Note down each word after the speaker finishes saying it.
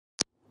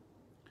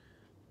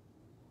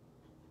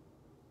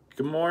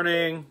Good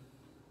morning.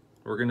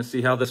 We're going to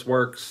see how this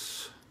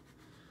works.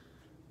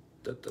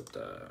 I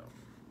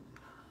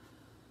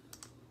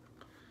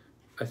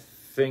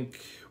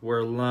think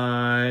we're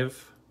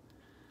live.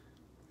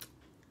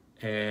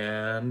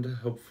 And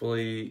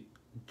hopefully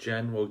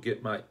Jen will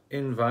get my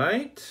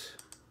invite.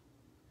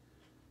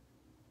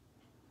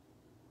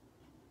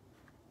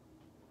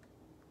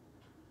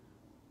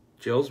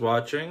 Jill's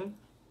watching.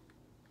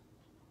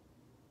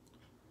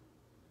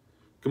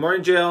 Good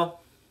morning, Jill.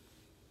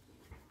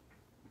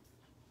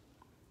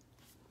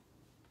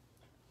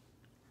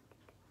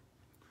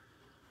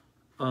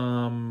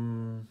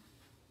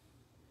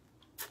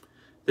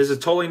 This is a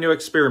totally new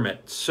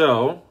experiment.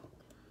 So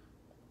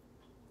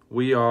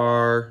we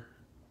are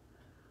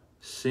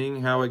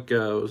seeing how it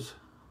goes.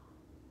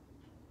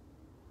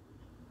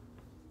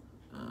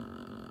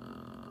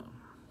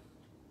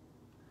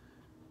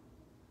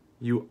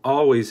 You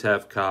always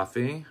have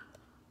coffee.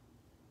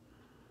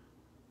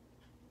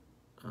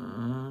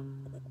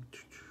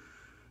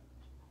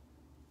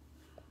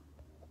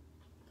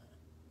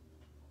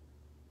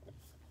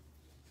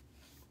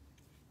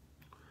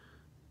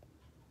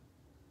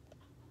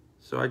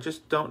 So I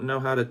just don't know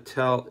how to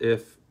tell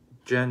if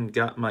Jen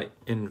got my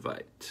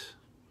invite.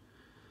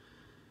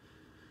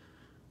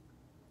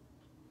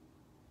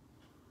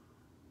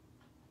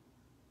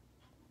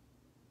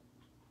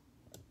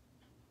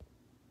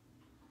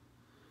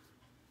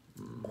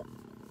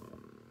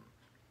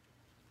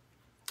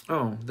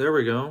 Oh, there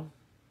we go.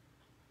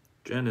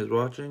 Jen is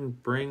watching.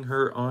 Bring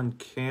her on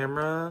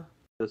camera.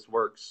 This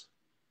works.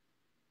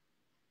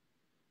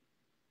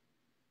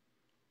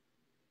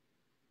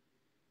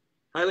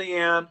 Hi,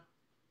 Leanne.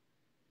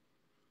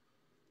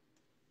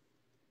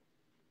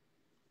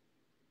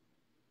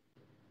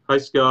 Hi,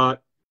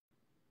 Scott.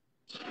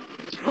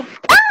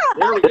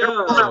 There we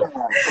go.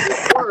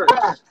 It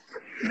works.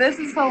 This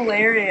is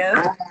hilarious.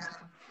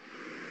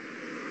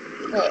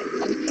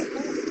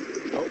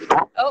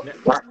 Oh.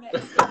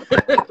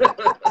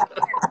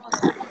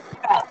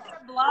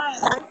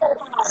 Blind.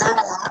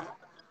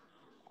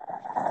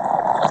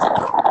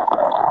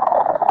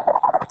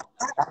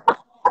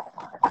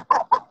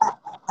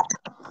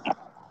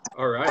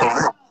 All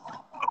right.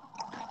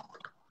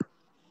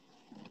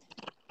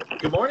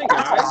 Good morning,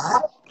 guys.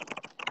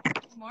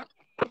 Good morning.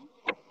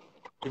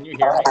 Can you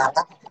hear me?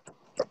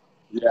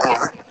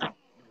 Yeah.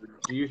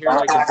 Do you hear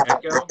like an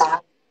echo?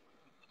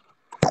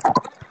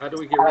 How do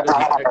we get rid of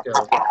the echo?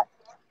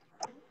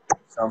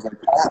 Sounds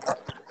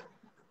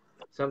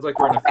like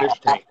we're in a fish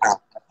tank.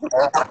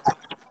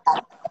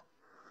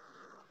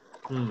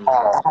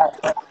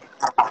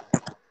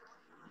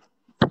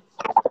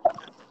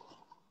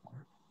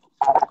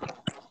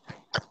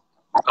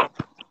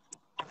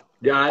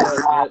 Yeah,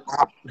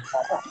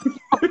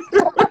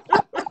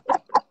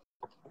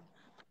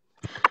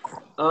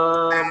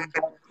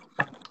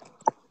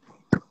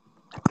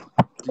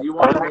 do you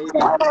want to maybe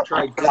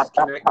try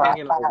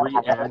disconnecting and I'll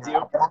re-add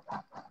you?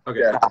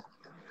 Okay. Yeah.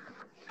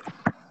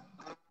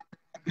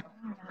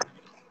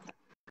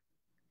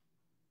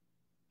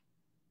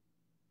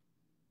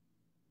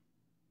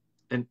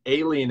 An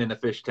alien in a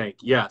fish tank.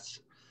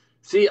 Yes.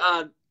 See,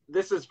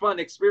 this is fun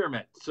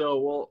experiment.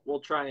 So we'll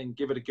try and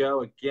give it a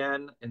go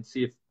again and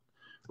see if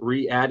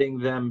re-adding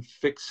them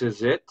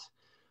fixes it.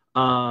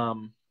 I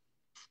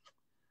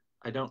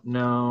don't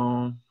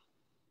know.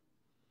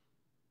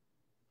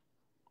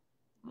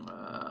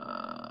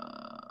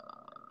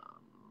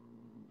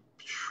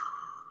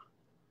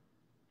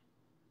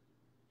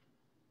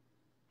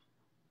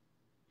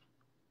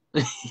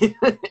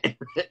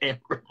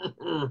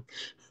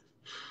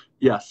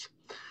 Yes.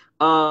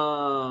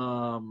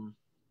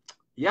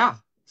 Yeah.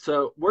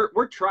 So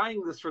we're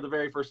trying this for the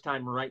very first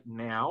time right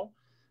now.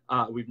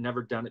 We've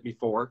never done it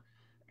before.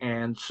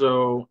 And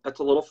so that's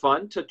a little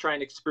fun to try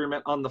and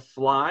experiment on the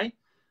fly.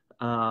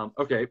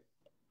 Okay.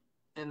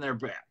 And they're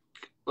back.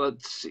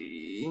 Let's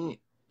see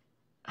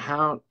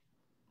how.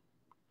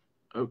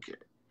 Okay.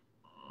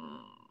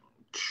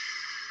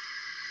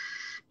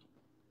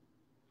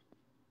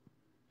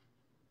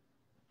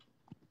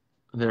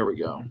 There we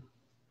go.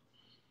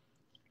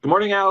 Good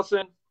morning,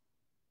 Allison.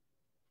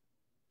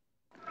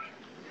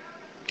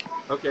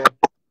 Okay.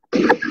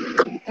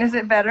 Is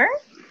it better?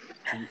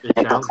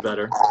 It sounds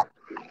better.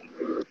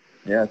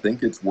 Yeah, I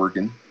think it's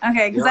working.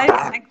 Okay, because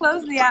I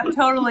closed the app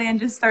totally and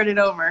just started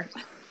over.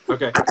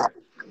 Okay.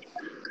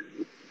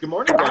 Good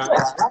morning, guys.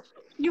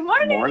 Good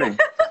morning. Good morning.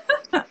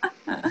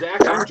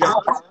 Zach, I'm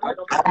John. I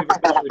don't think we've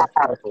officially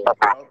met before.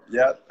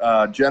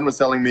 Yeah, Jen was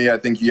telling me I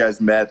think you guys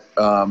met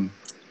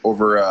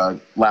over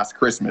last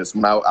Christmas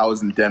when I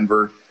was in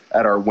Denver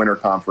at our winter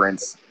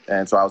conference,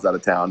 and so I was out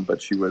of town,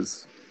 but she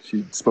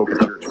spoke at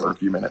church for a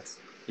few minutes.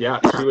 Yeah,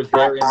 she was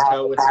there in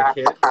tow with the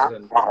kids,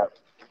 and that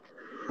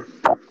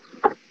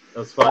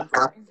was fun.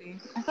 Crazy.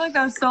 I feel like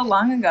that was so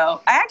long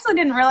ago. I actually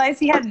didn't realize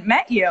he hadn't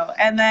met you,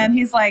 and then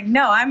he's like,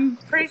 "No, I'm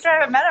pretty sure I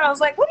haven't met him." I was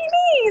like, "What do you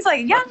mean?" He's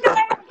like, "Young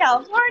guy from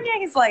California."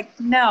 He's like,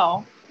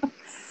 "No."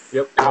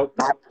 Yep.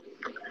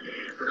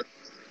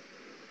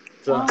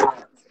 So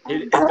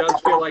it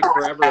does feel like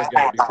forever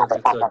ago because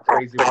it's a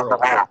crazy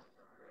world.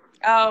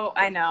 Oh,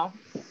 I know.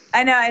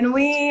 And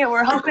we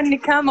were hoping to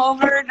come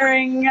over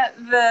during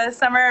the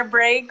summer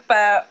break,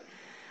 but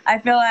I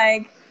feel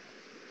like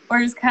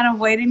we're just kind of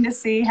waiting to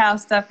see how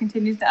stuff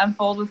continues to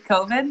unfold with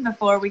COVID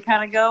before we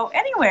kind of go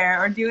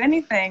anywhere or do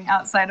anything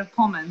outside of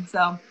Pullman.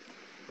 So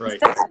Right.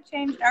 it's definitely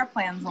changed our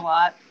plans a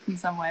lot in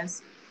some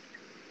ways.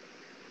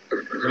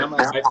 Now my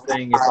wife's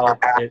saying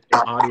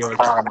audio is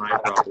all my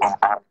problem.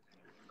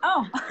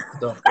 Oh.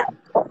 So,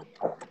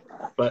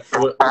 but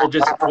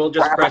we'll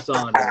just press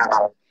on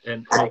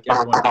and make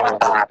everyone hear it,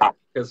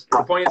 because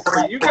the point is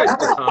for you guys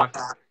to talk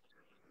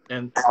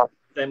and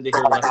them to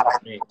hear less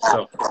of me.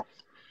 So,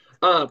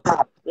 well,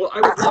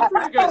 I would love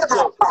for you guys.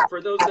 So,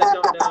 for those that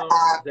don't know,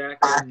 Zach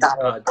and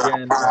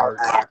Jen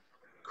are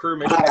Cru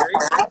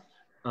missionaries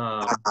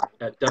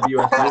at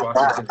WSU,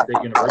 Washington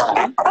State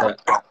University, that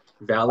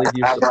Valley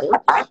View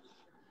supports.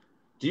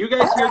 Do you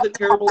guys hear the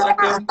terrible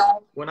echo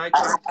when I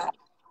talk?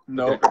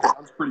 No, Okay. it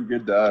sounds pretty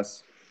good to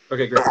us.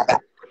 Okay, great.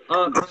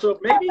 So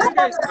maybe you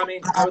guys, I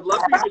would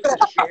love for you just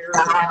to share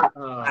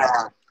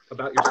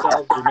about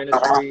yourselves, your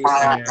ministry,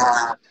 and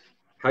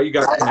how you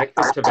got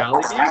connected to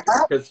Valley View,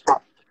 because,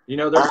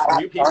 there's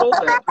new people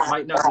that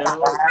might not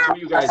know who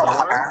you guys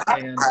are,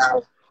 and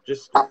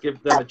just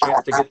give them a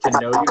chance to get to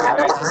know you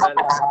guys and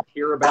then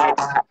hear about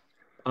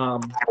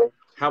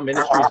how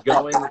ministry's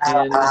going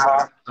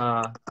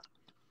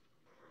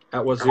at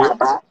Wazoo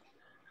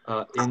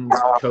in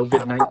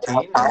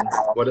COVID-19 and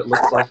what it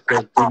looks like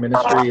to do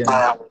ministry in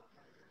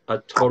a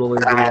totally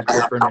weird,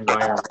 different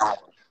environment.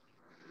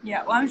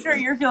 Yeah, well, I'm sure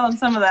you're feeling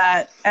some of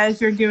that as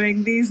you're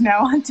doing these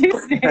now on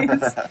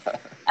Tuesdays.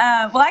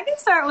 Well, I can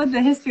start with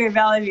the history of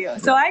Valley View.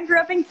 So I grew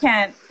up in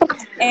Kent,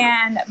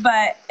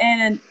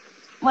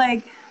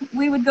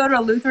 we would go to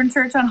a Lutheran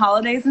church on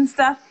holidays and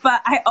stuff,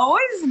 but I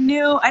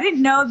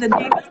didn't know the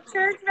name of the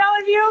church,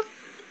 Valley View,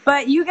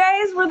 but you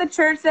guys were the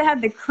church that had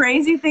the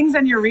crazy things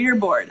on your reader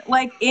board.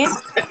 Like, in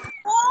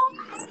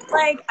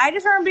I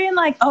just remember being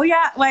like, oh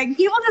yeah, like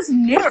people just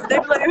knew.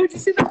 They'd be like, oh, did you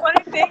see the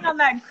funny thing on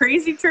that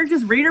crazy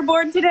church's reader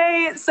board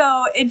today?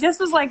 So it just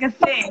was like a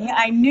thing.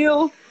 I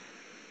knew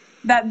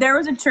that there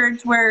was a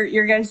church where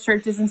your guys'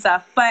 churches and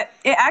stuff, but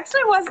it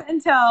actually wasn't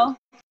until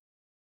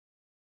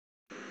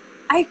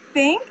I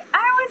think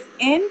I was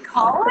in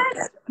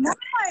college. Not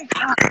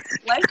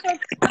life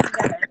starts to come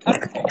together. I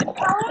was in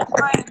college,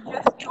 so I had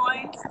just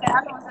joined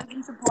staff and was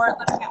in support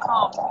living at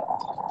home.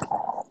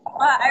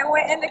 But I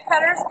went into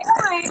Cutter's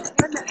County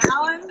when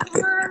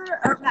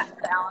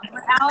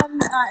Alan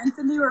and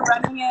Cindy were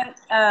running it,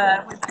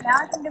 which now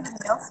I think is a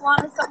nail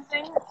salon or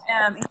something,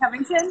 in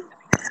Covington.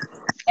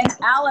 And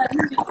Alan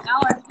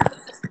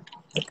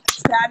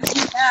chatted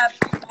me up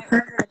and I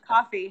ordered a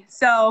coffee.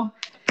 So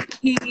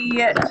he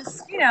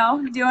just,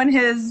 doing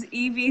his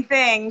EV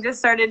thing, just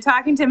started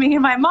talking to me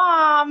and my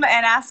mom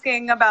and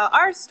asking about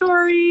our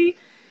story.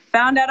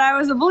 Found out I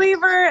was a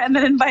believer and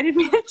then invited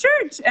me to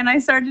church. And I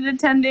started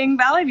attending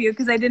Valley View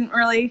because I didn't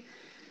really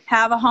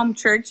have a home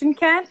church in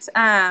Kent.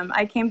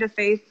 I came to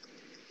faith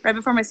right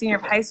before my senior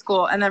year of high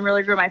school and then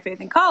really grew my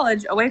faith in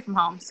college away from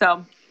home.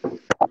 So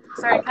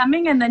started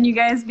coming, and then you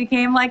guys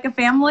became like a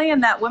family,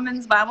 and that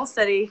women's Bible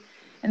study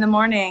in the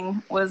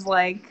morning was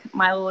like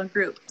my little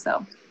group.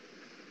 So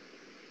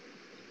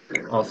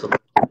awesome.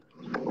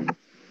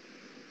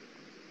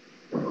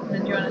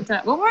 Did you want to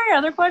talk? What were your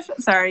other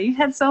questions? Sorry, you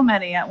had so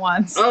many at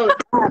once. Oh,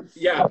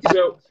 yeah.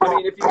 So,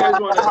 if you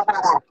guys want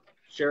to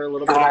share a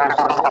little bit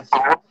about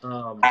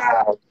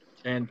yourselves,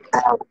 and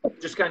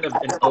just kind of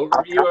an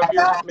overview of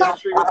your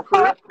ministry with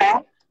Cru,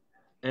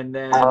 and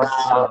then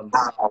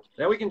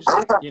we can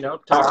just,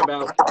 talk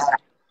about,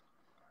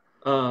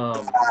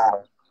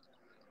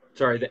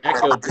 sorry, the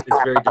echo is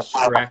very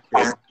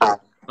distracting.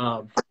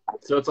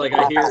 So it's like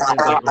I hear it and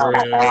it's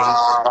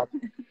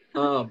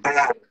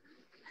like,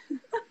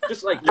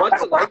 just like,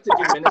 what's it like to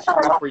do ministry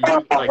for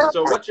you? Like,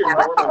 so what's your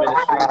normal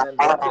ministry, and then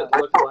what does it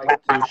look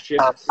like to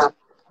shift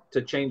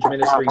to change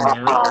ministry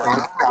now?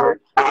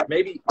 And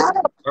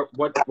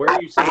where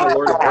are you seeing the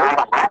Lord at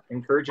work?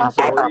 Encouraging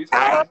stories.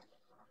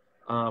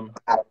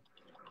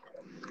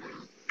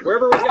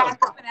 Wherever we go.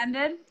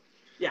 Ended.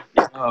 Yeah.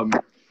 Well,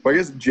 I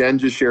guess Jen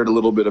just shared a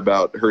little bit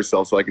about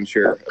herself, so I can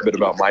share a bit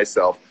about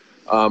myself.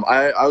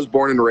 I was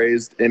born and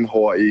raised in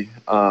Hawaii,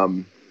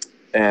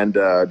 and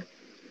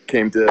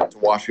came to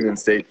Washington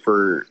State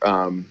for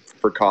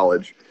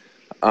college.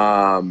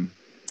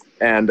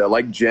 And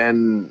like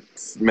Jen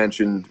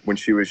mentioned when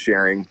she was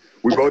sharing,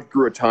 we both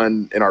grew a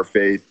ton in our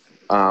faith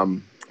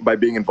by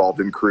being involved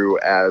in Cru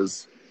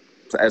as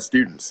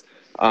students.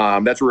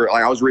 That's where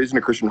I was raised in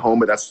a Christian home,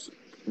 but that's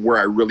where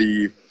I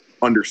really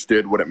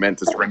understood what it meant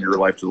to surrender your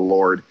life to the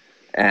Lord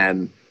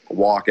and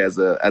walk as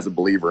a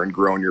believer and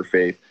grow in your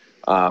faith.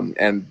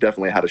 And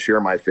definitely how to share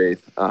my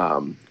faith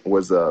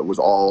was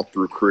all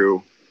through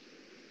Cru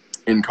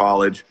in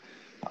college.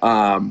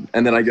 And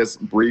then I guess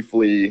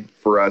briefly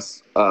for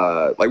us,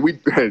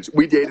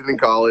 we dated in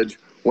college,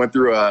 went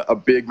through a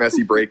big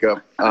messy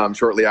breakup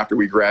shortly after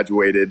we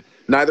graduated.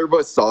 Neither of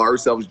us saw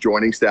ourselves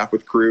joining staff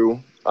with Cru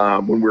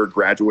when we were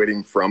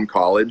graduating from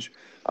college.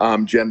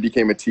 Jen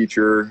became a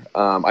teacher.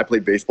 I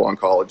played baseball in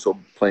college, so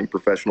playing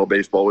professional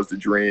baseball was the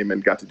dream,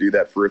 and got to do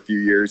that for a few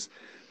years.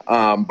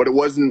 But it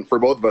wasn't for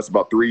both of us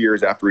about 3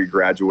 years after we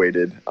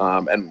graduated,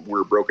 and we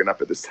were broken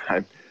up at this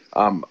time.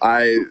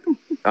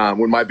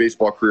 When my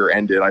baseball career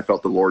ended, I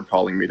felt the Lord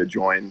calling me to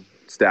join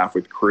staff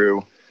with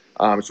Crew.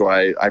 So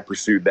I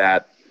pursued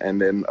that. And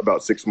then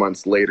about 6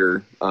 months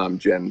later,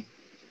 Jen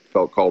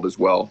felt called as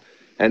well.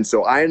 And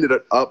so I ended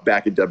up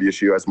back at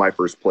WSU as my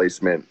first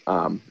placement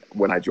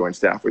when I joined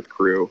staff with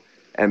Crew.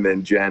 And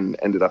then Jen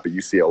ended up at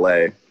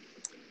UCLA.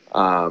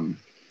 And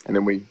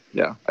then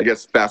I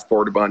guess fast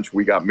forward a bunch,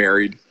 we got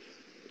married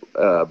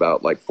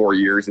about like 4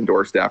 years into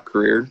our staff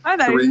career. I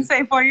thought you were going to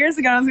say 4 years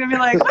ago. I was going to be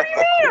like, what do you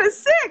mean? It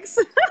was 6.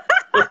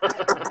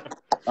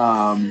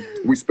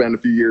 We spent a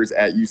few years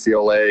at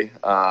UCLA,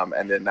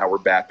 and then now we're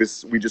back.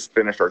 We just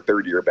finished our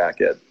third year back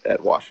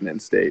at Washington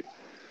State.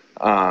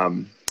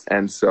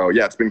 And so,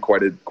 yeah, it's been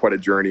quite a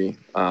journey.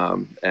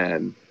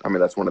 And I mean,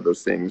 that's one of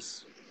those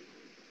things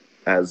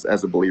as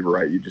a believer,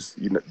 right? You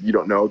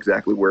don't know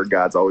exactly where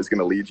God's always going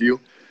to lead you.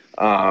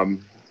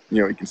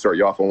 He can start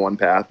you off on one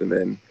path and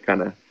then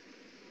kind of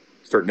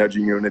start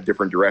nudging you in a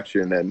different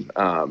direction. And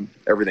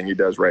everything he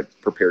does, right,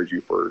 prepares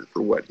you for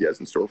what he has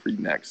in store for you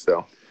next.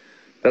 So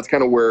that's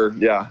kind of where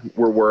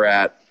we're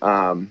at.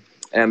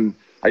 And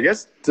I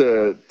guess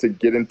to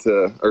get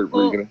into,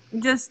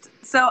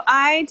 so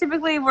I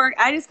typically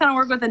I just kind of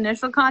work with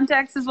initial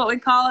context is what we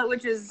call it,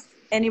 which is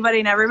anybody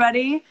and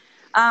everybody.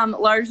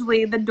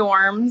 Largely the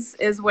dorms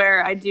is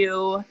where I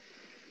do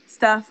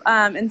stuff.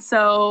 And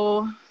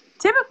so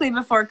typically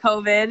before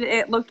COVID,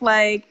 it looked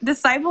like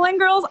discipling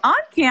girls on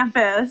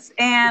campus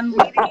and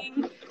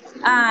leading.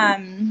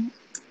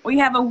 We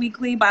have a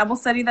weekly Bible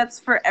study that's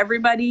for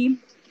everybody.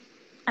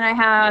 And I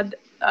had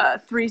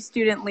 3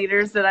 student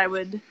leaders that I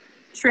would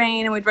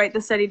train, and we'd write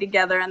the study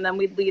together, and then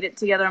we'd lead it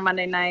together on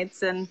Monday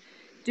nights, and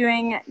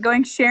sharing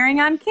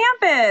on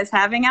campus,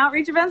 having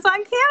outreach events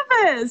on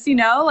campus,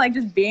 like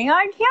just being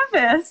on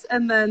campus.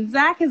 And then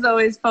Zach has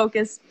always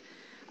focused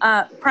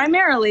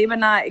primarily, but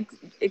not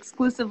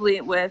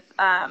exclusively, with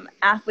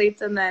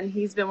athletes. And then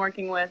he's been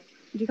working with,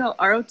 what do you call it,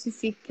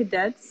 ROTC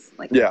cadets?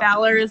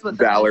 Valor is what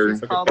the ministry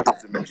is called.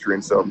 It's a ministry.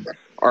 And so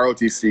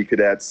ROTC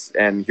cadets,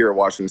 and here at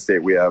Washington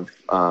State, we have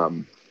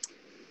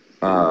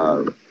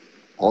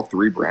all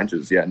 3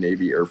 branches. Yeah,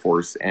 Navy, Air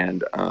Force,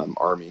 and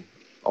Army,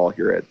 all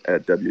here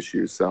at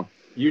WSU. So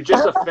you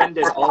just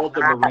offended all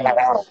the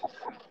Marines.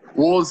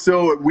 Well,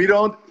 so we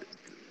don't.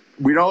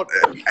 U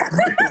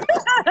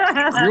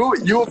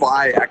of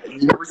I,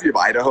 University of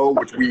Idaho,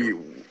 which we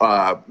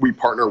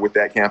partner with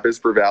that campus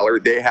for Valor.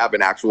 They have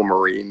an actual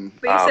Marine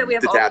but you said we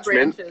have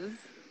detachment. All the branches.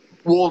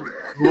 Well,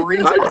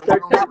 Marines are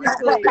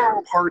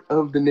part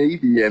of the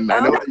Navy, and I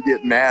know they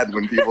get mad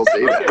when people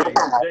say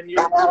that. Then you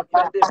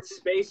offended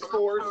Space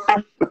Force,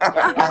 the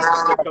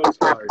Coast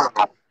Guard.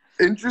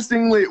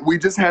 Interestingly, we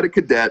just had a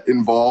cadet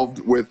involved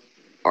with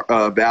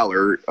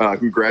Valor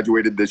who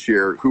graduated this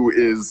year, who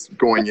is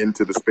going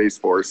into the Space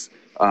Force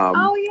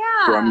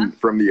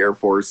from the Air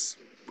Force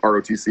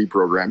ROTC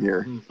program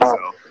here.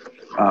 So,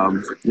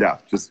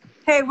 just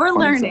hey, we're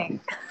learning.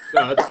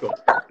 No, that's cool.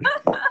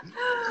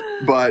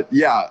 But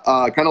yeah,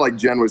 kind of like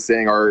Jen was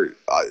saying,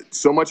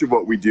 so much of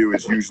what we do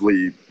is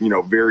usually,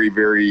 very,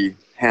 very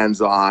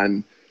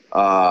hands-on.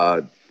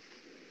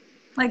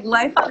 Like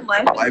life on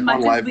life as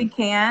much as we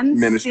can.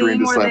 Ministry seeing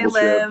and where they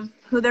discipleship. live,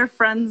 who their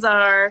friends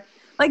are.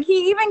 Like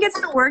he even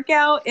gets to work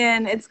out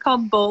it's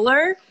called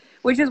Bowler,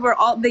 which is where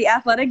all the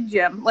athletic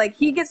gym. Like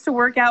he gets to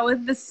work out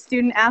with the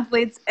student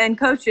athletes and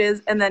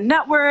coaches, and then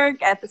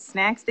network at the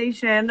snack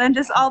station and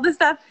just all this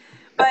stuff.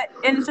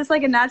 And it's just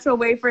like a natural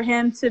way for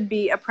him to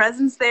be a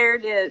presence there,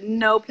 to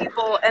know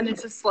people. And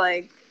it's just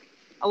like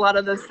a lot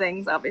of those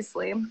things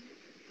obviously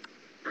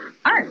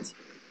aren't.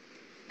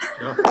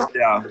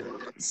 Yeah.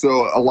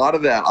 So a lot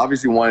of that,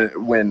 obviously,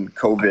 when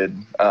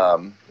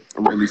COVID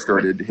really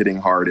started hitting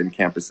hard and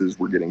campuses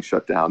were getting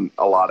shut down,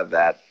 a lot of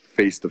that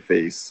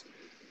face-to-face,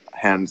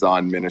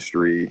 hands-on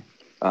ministry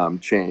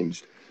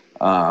changed.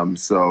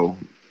 So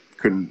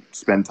couldn't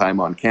spend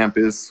time on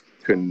campus,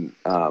 couldn't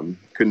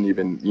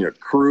even,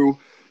 Crew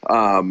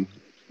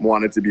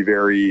wanted to be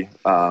very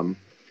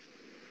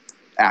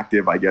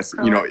active, I guess,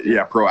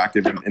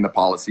 proactive in the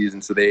policies.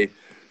 And so they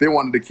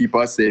wanted to keep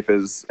us safe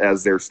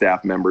as their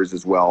staff members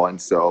as well.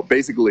 And so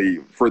basically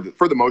for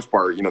the most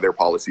part, their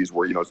policies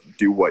were,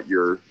 do what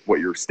your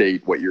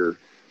state, what your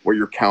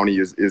county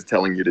is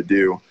telling you to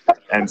do.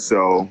 And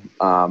so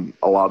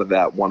a lot of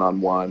that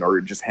one-on-one or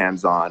just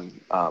hands-on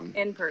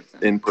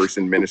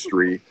in-person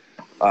ministry,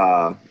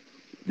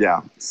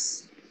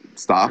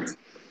 stopped.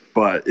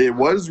 But it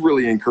was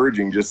really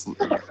encouraging, just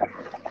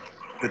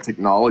the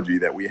technology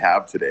that we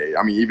have today.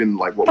 I mean, even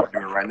like what we're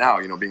doing right now,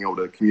 being able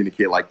to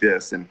communicate like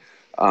this and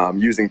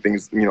using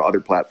things, other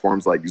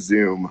platforms like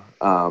Zoom,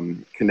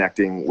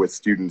 connecting with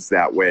students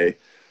that way,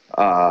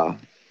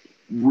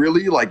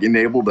 really like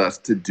enabled us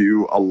to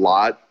do a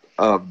lot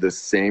of the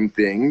same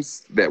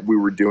things that we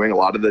were doing, a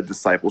lot of the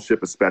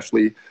discipleship,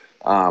 especially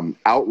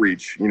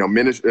outreach,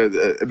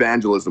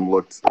 evangelism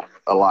looked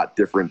a lot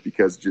different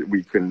because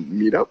we couldn't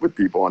meet up with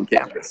people on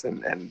campus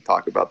and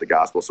talk about the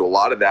gospel. So a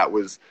lot of that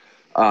was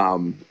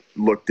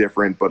looked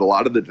different, but a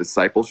lot of the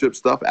discipleship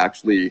stuff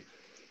actually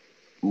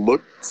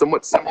looked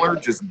somewhat similar,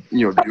 just,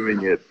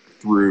 doing it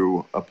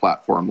through a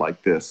platform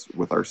like this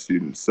with our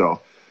students. So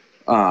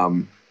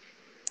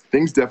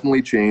things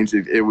definitely changed.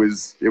 It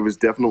was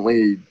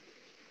definitely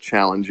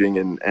challenging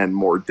and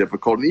more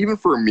difficult. And even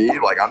for me,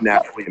 like, I'm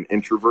naturally an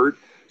introvert.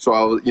 So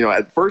I was,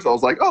 at first I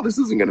was like, oh, this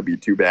isn't going to be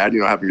too bad,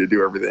 having to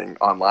do everything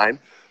online.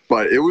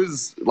 But it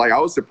was like, I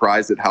was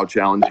surprised at how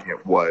challenging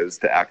it was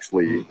to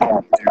actually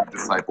do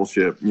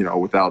discipleship,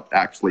 without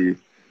actually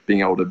being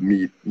able to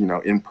meet,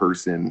 in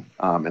person,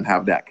 and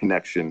have that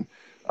connection.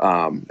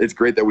 It's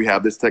great that we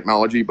have this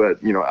technology, but,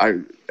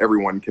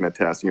 everyone can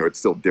attest, it's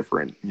still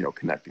different,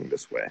 connecting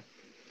this way.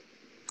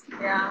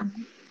 Yeah.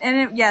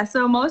 And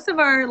so most of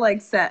our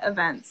set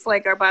events,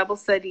 like our Bible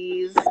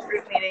studies,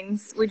 group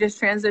meetings, we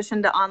just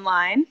transitioned to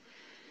online.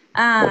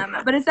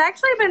 But it's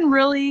actually been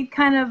really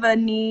kind of a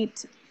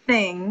neat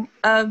thing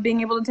of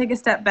being able to take a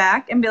step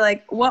back and be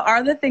like, what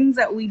are the things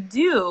that we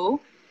do?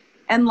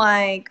 And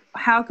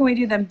how can we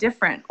do them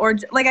different? Or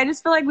I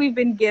just feel like we've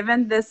been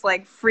given this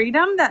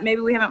freedom that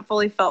maybe we haven't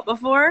fully felt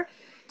before,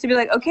 to be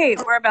like, okay,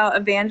 we're about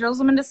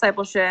evangelism and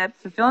discipleship,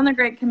 fulfilling the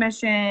Great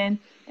Commission,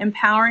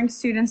 empowering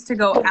students to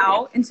go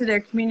out into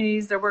their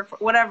communities, their work,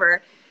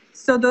 whatever.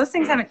 So those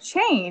things haven't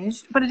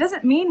changed, but it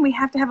doesn't mean we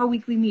have to have a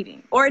weekly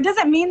meeting, or it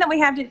doesn't mean that we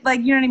have to, you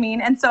know what I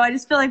mean? And so I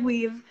just feel like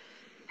we've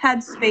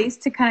had space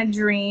to kind of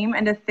dream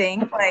and to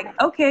think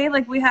okay,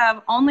 we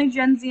have only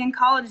Gen Z in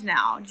college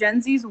now.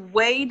 Gen Z's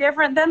way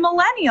different than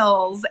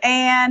millennials.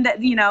 And,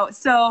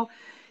 so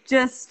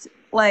just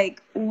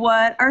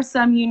what are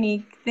some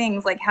unique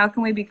things? How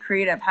can we be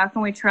creative? How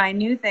can we try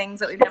new things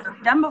that we've never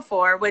done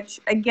before? Which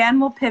again,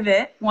 will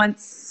pivot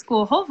once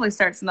school hopefully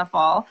starts in the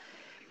fall.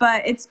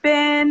 But it's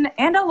been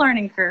a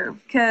learning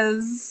curve,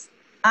 because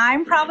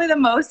I'm probably the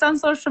most on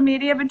social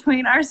media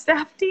between our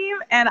staff team,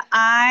 and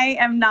I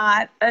am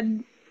not a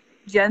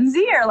Gen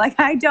Zer.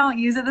 I don't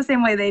use it the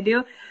same way they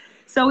do.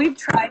 So we've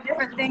tried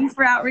different things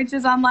for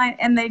outreaches online,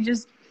 and they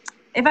just,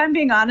 if I'm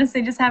being honest,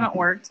 they just haven't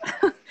worked.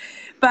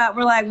 But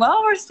we're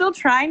we're still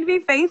trying to be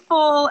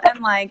faithful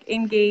and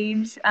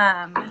engage.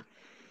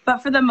 But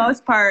for the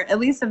most part, at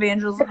least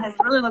evangelism has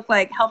really looked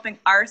like helping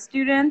our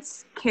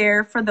students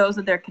care for those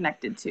that they're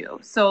connected to.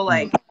 So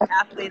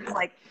athletes,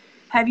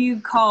 have you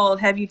called,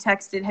 have you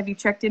texted, have you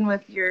checked in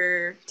with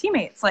your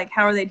teammates?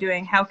 How are they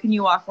doing? How can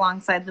you walk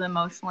alongside them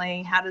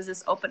emotionally? How does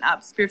this open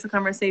up spiritual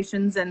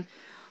conversations? And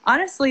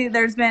honestly,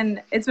 it's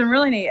been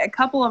really neat. A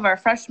couple of our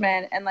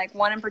freshmen, and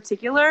one in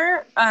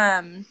particular,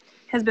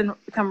 has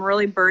become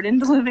really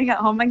burdened living at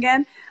home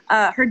again.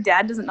 Her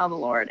dad doesn't know the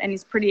Lord, and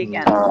he's pretty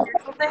against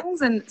spiritual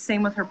things, and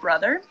same with her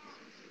brother.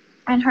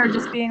 And her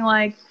just being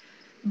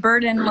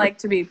burdened,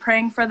 to be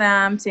praying for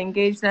them, to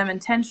engage them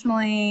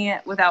intentionally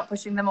without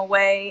pushing them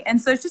away.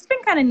 And so it's just been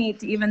kind of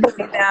neat to even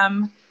see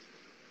them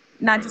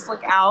not just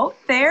look out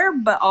there,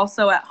 but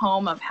also at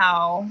home, of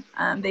how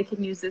they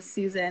can use this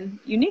season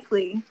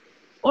uniquely,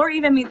 or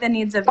even meet the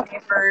needs of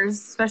neighbors,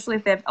 especially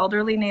if they have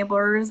elderly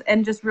neighbors,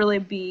 and just really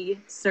be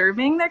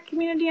serving their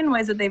community in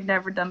ways that they've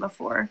never done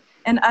before.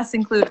 And us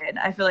included.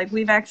 I feel like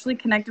we've actually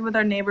connected with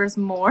our neighbors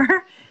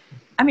more.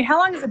 I mean, how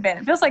long has it been?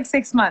 It feels like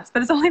 6 months,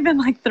 but it's only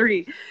been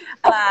 3.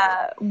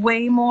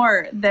 Way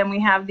more than we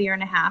have the year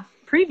and a half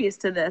previous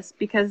to this,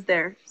 because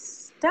they're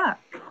stuck.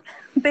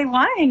 They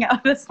want to hang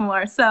out with us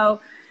more. So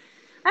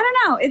I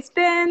don't know. It's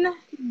been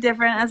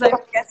different, as I'm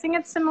guessing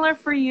it's similar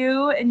for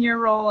you in your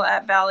role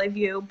at Valley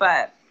View,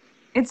 but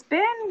it's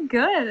been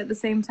good at the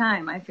same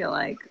time, I feel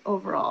like,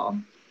 overall.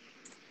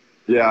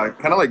 Yeah,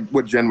 kind of like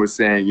what Jen was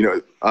saying,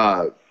 you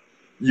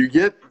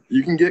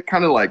can get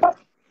kind of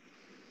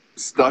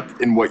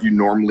stuck in what you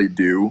normally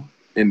do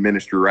in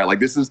ministry, right?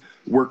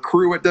 We're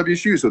crew at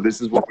WSU, so this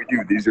is what we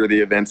do. These are the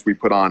events we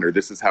put on, or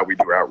this is how we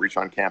do outreach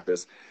on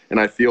campus. And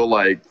I feel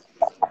like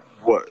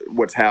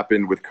what's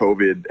happened with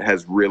COVID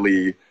has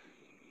really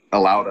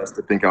allowed us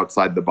to think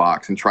outside the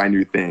box and try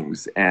new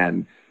things.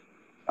 And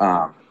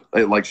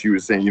like she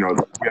was saying, we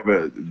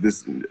have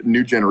this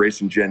new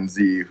generation, Gen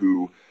Z,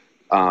 who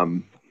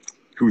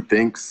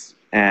thinks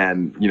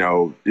and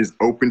is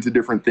open to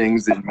different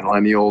things than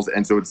millennials.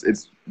 And so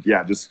it's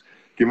just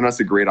given us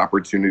a great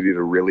opportunity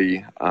to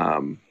really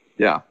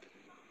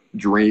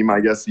dream, I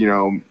guess,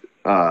 and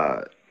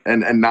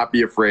not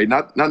be afraid.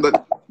 Not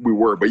that we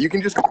were, but you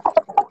can just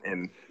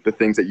in the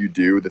things that you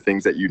do, the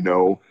things that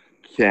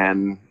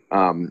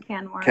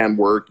can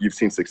work. You've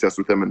seen success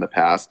with them in the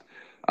past.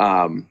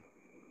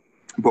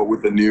 But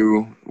with the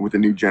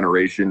new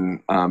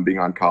generation being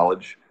on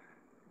college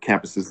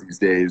campuses these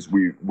days,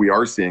 we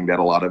are seeing that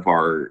a lot of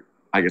our,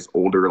 I guess,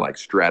 older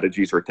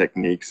strategies or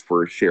techniques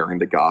for sharing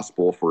the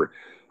gospel, for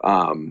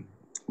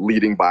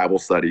leading Bible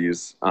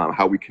studies,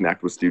 how we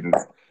connect with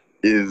students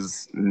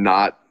is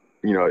not,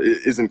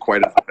 it isn't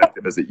quite as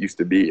effective as it used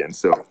to be. And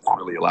so it's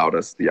really allowed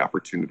us the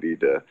opportunity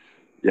to,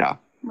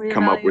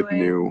 come up with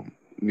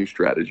new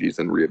strategies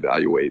and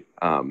reevaluate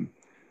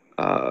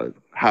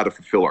how to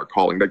fulfill our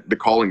calling. The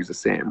calling is the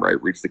same,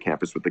 right? Reach the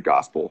campus with the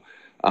gospel,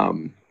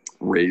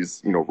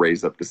 raise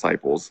up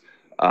disciples.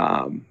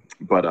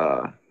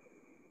 But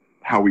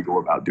how we go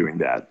about doing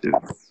that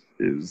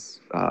is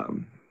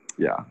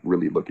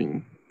really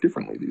looking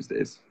differently these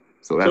days.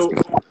 So that's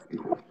cool.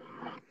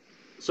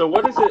 So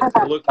what does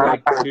it look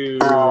like to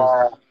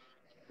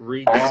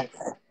reach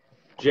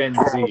Gen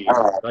Z?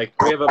 Like,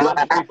 we have a bunch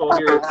of people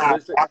here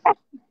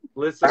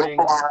listening.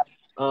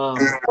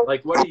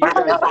 Like, what do you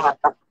guys,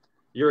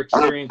 your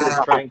experience is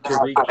trying to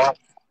reach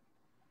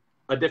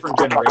a different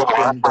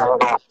generation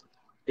that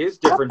is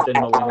different than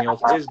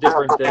millennials, is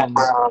different than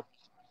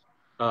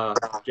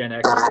Gen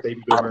X,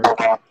 baby boomers?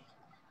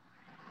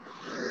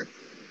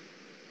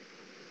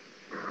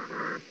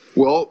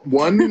 Well,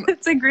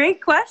 it's a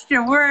great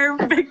question. We're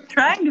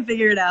trying to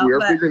figure it out. We are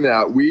figuring it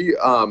out. We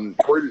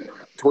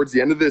towards the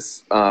end of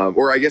this,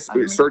 or I guess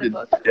it started.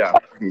 Yeah,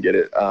 I can get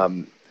it.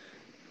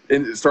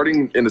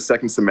 Starting in the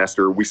second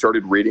semester, we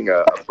started reading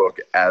a book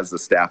as a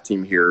staff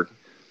team here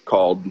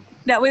called.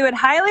 That we would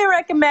highly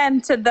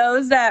recommend to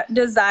those that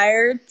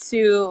desire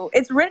to.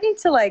 It's written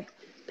to like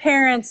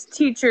parents,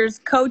 teachers,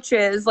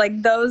 coaches,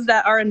 like those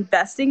that are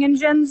investing in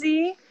Gen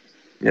Z.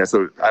 Yeah,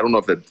 so I don't know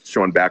if that's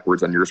showing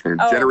backwards on your screen.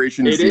 Oh,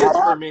 Generation Z. It is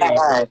for me.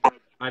 I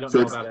don't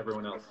know about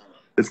everyone else.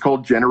 It's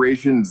called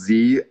Generation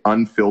Z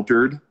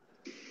Unfiltered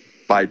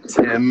by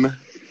Tim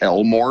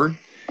Elmore.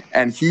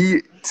 And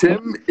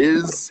Tim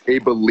is a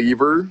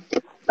believer,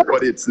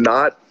 but it's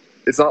not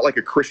like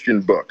a Christian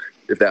book,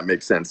 if that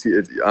makes sense.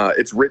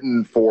 It's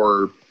written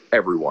for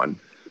everyone.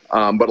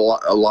 But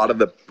a lot of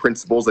the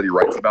principles that he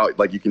writes about,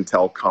 like you can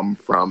tell, come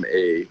from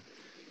a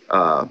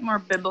more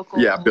biblical.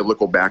 Yeah,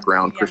 biblical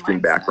background, Christian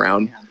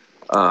background.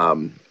 Yeah.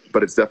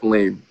 But it's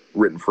definitely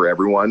written for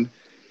everyone.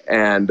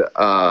 And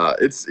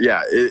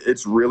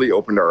it's really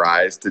opened our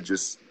eyes to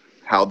just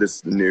how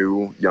this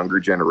new younger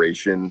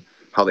generation,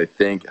 how they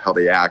think, how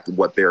they act,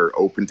 what they're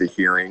open to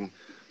hearing.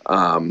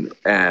 It's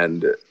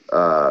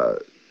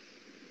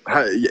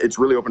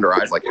really opened our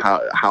eyes, like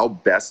how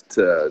best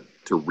to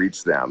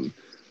reach them.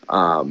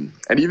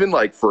 And even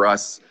like for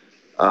us,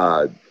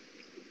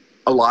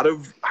 a lot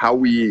of how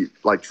we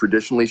like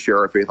traditionally share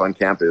our faith on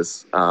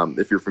campus,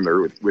 if you're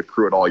familiar with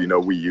Crew at all,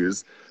 we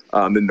use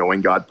the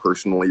Knowing God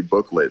Personally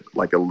booklet,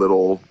 like a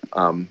little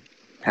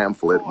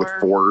pamphlet with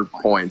 4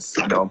 points,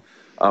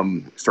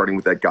 starting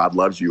with that God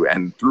loves you.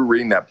 And through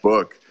reading that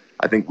book,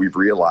 I think we've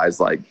realized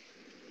like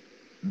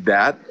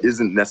that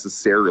isn't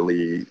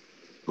necessarily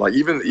like,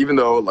 even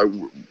though like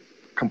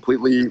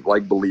completely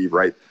like believe,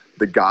 right,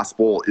 the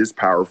gospel is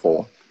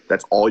powerful.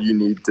 That's all you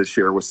need to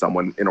share with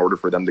someone in order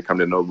for them to come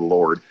to know the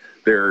Lord.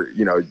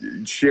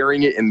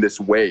 Sharing it in this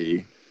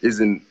way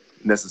isn't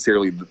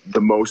necessarily the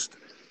most,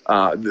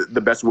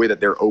 the best way that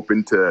they're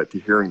open to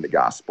hearing the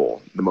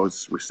gospel, the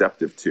most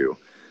receptive to.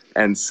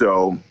 And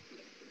so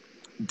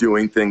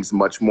doing things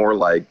much more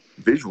like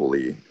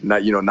visually,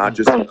 not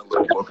just in a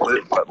little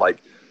booklet, but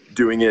like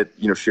doing it,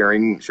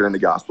 sharing the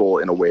gospel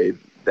in a way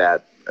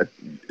that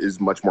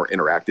is much more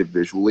interactive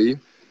visually,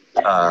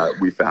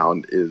 we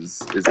found is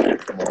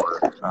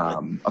more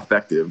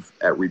effective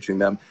at reaching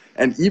them.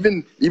 And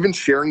even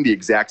sharing the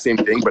exact same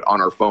thing, but on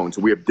our phone.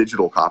 So we have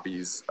digital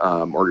copies,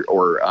 or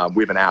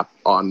we have an app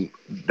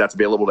that's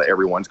available to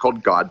everyone. It's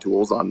called God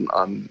Tools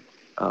on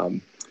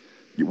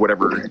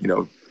whatever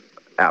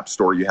app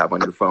store you have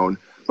on your phone.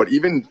 But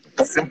even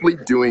simply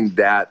doing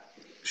that,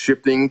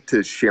 shifting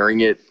to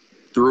sharing it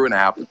through an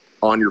app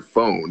on your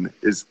phone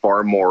is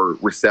far more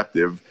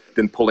receptive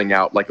than pulling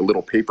out like a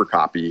little paper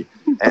copy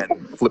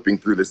and flipping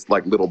through this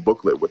like little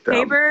booklet with them.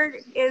 Paper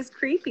is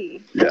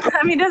creepy. Yeah.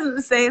 I mean, it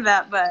doesn't say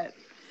that, but.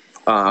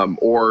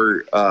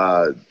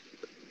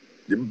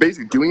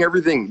 Basically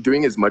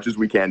doing as much as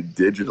we can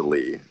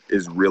digitally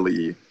is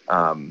really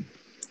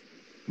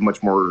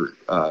much more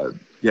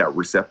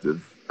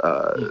receptive.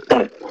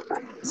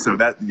 So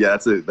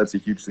that's a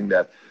huge thing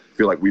that I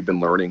feel like we've been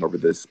learning over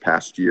this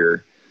past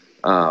year.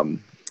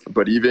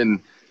 But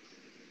even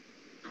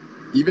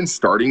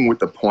starting with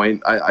the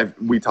point,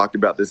 we talked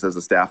about this as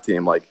a staff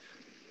team, like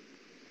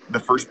the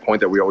first point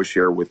that we always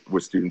share with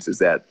students is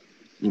that,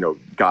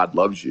 God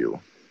loves you.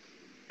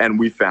 And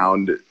we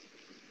found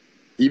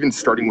even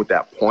starting with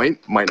that point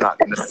might not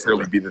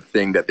necessarily be the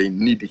thing that they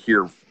need to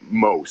hear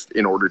most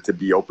in order to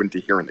be open to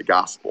hearing the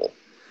gospel.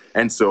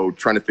 And so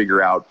trying to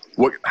figure out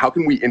how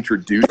can we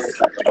introduce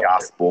the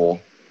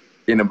gospel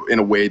in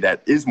a way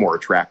that is more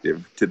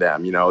attractive to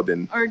them,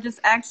 than, or just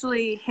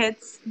actually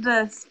hits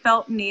the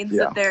felt needs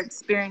that they're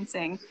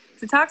experiencing.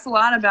 So it talks a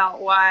lot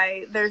about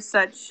why there's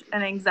such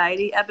an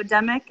anxiety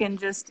epidemic, and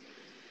just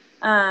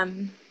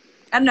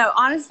I don't know,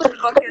 honestly, the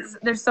book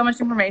there's so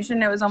much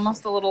information, it was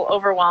almost a little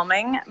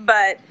overwhelming,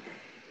 but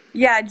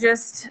yeah,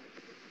 just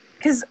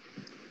because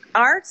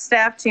our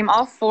staff team,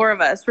 all 4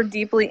 of us, were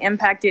deeply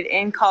impacted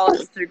in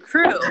college through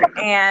Crew,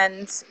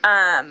 and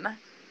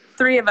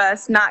 3 of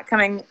us not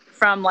coming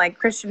from like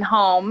Christian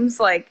homes,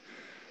 like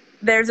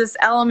there's this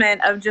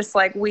element of just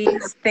like we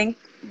think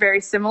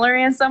very similar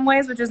in some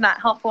ways, which is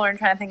not helpful in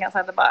trying to think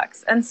outside the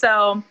box. And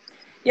so,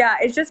 yeah,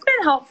 it's just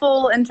been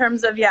helpful in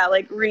terms of,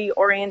 like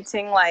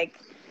reorienting, like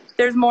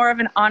there's more of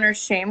an honor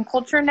shame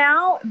culture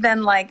now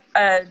than like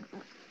a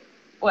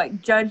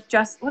judge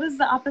just, what is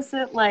the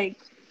opposite? Like,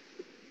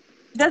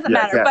 doesn't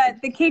matter,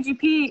 but the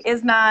KGP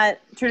is not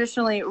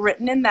traditionally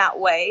written in that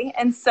way.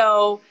 And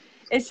so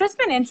it's just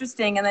been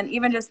interesting. And then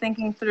even just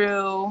thinking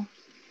through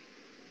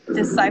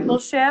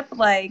discipleship,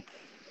 like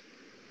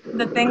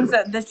the things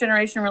that this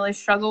generation really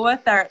struggle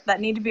with that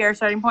need to be our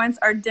starting points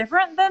are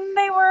different than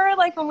they were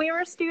like when we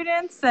were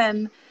students,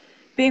 and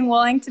being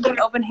willing to be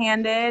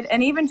open-handed,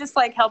 and even just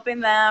like helping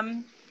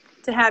them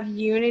to have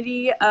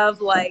unity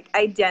of like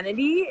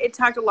identity. It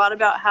talked a lot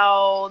about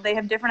how they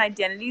have different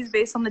identities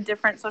based on the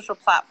different social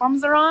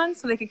platforms they're on.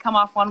 So they could come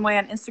off one way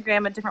on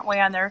Instagram, a different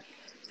way on their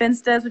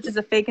Finstas, which is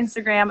a fake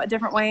Instagram, a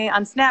different way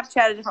on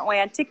Snapchat, a different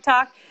way on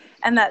TikTok,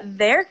 and that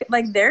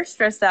they're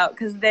stressed out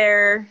because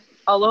they're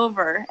all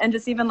over. And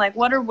just even like,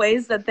 what are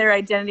ways that their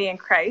identity in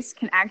Christ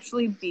can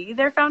actually be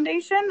their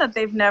foundation that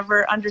they've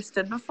never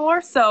understood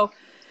before? So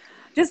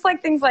just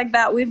like things like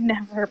that, we've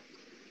never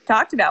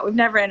talked about, we've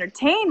never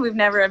entertained, we've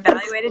never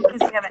evaluated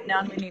because we haven't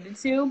known we needed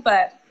to.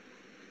 But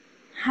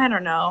I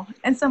don't know,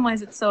 in some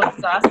ways it's so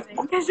exhausting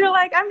because you're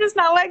like, I'm just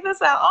not like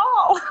this at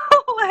all.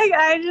 Like,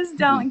 I just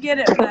don't get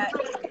it. But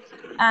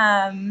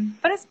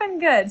it's been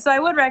good. So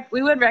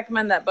we would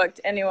recommend that book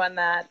to anyone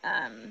that,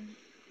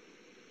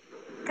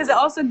 because it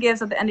also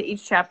gives at the end of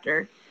each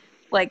chapter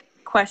like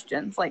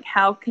questions, like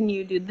how can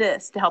you do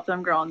this to help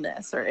them grow in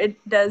this, or it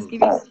does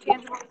give you some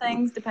tangible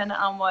things depending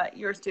on what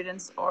your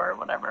students or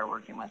whatever are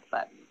working with.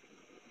 But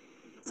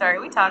sorry,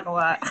 we talk a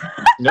lot.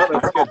 No,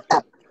 that's good.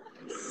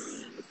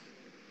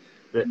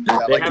 They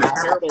have a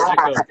terrible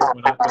echo.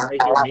 When I hear me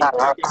talking right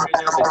now, they said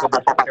there's a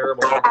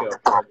terrible echo.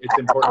 It's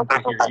important to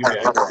hear you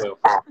guys. So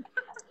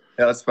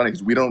yeah, that's funny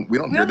because we don't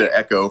hear the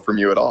echo from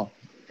you at all.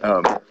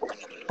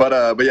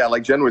 But yeah,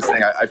 like Jen was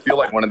saying, I feel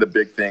like one of the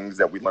big things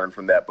that we learned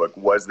from that book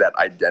was that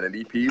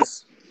identity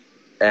piece,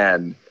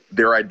 and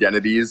their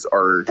identities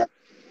are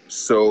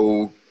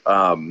so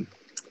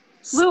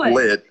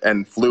split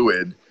and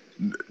fluid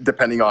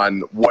depending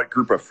on what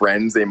group of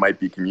friends they might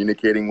be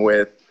communicating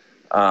with,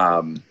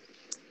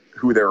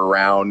 who they're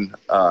around,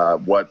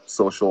 what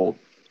social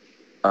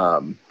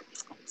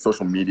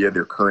media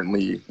they're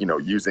currently,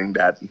 using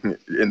that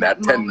in that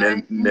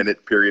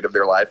 10-minute period of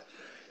their life.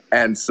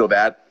 And so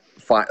that,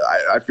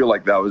 I feel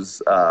like that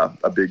was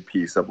a big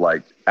piece of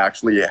like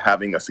actually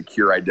having a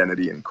secure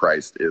identity in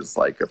Christ is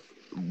like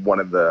one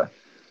of the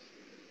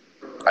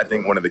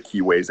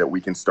key ways that we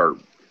can start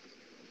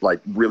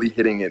like really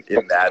hitting it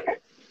in that,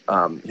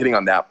 hitting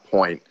on that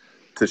point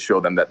to show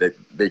them that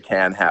they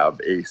can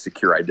have a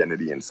secure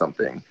identity in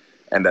something,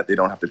 and that they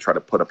don't have to try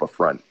to put up a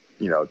front,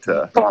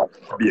 to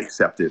be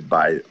accepted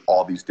by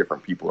all these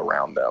different people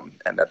around them,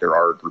 and that there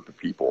are a group of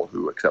people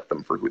who accept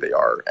them for who they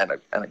are, and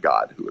a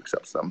God who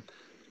accepts them,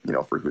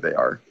 for who they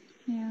are.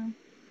 Yeah.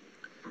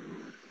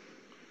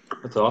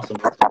 That's awesome.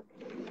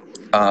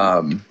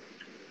 I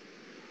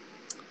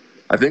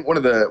think one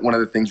of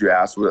the things you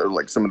asked were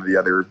like some of the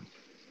other,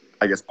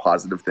 I guess,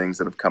 positive things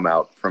that have come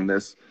out from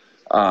this.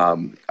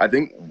 I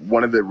think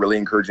one of the really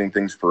encouraging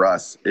things for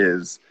us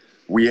is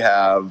we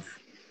have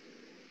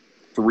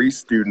 3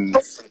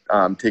 students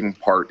taking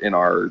part in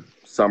our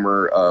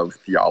Summer of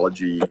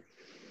Theology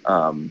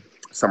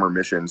summer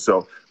mission.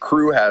 So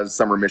Crew has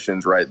summer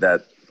missions, right?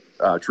 That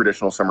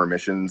traditional summer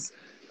missions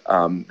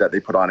that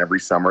they put on every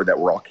summer that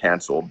were all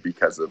canceled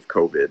because of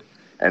COVID.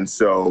 And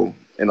so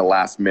in a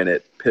last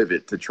minute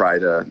pivot to try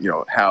to,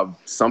 have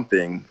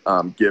something,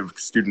 give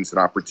students an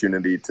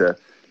opportunity to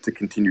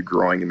continue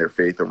growing in their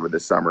faith over the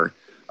summer.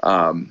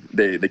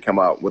 They come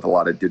out with a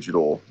lot of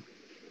digital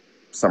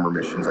summer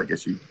missions, I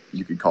guess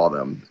you could call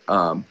them.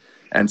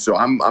 And so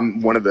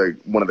I'm one of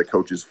the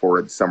coaches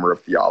for the Summer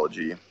of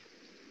Theology.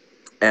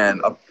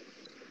 And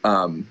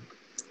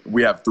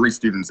we have 3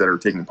 students that are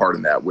taking part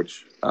in that,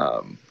 which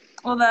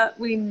well, that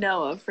we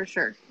know of for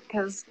sure,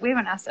 because we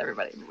haven't asked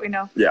everybody, but we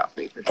know. Yeah.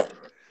 3 for sure.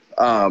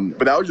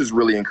 But that was just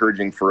really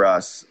encouraging for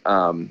us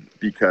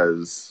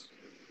because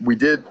we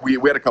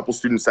had a couple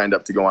students signed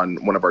up to go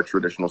on one of our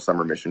traditional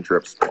summer mission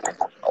trips.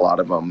 A lot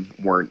of them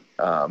weren't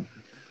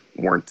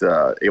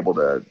able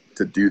to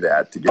do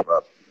that, to give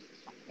up,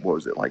 what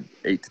was it, like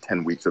 8 to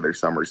 10 weeks of their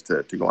summers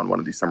to go on one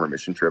of these summer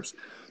mission trips.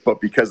 But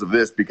because of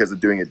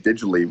doing it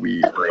digitally,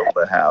 we were able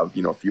to have,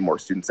 a few more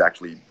students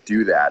actually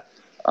do that.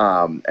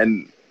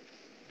 And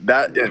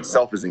that in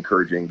itself is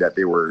encouraging that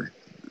they were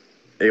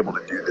able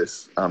to do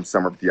this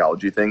Summer of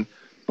Theology thing.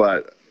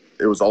 But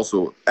it was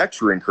also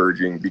extra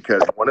encouraging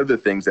because one of the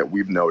things that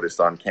we've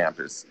noticed on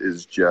campus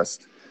is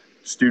just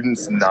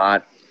students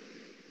not,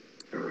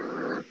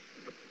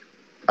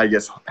 I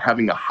guess,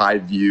 having a high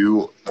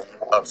view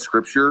of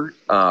Scripture,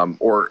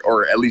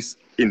 or at least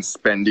in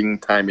spending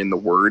time in the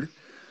Word.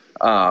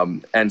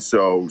 And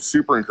so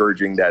super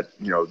encouraging that,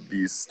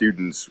 these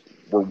students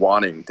were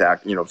wanting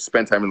to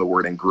spend time in the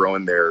Word and grow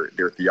in their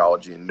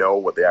theology and know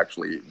what they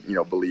actually,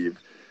 believe.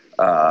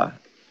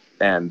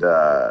 And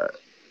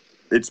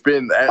it's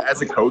been,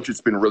 as a coach,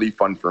 it's been really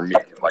fun for me,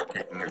 like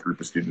taking a group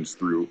of students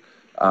through,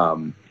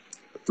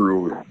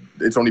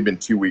 it's only been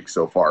 2 weeks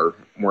so far.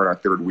 We're in our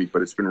third week,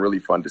 but it's been really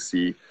fun to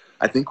see.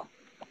 I think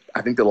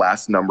the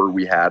last number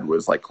we had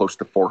was like close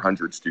to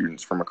 400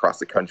 students from across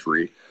the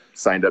country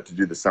signed up to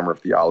do the Summer of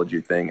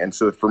Theology thing. And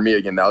so for me,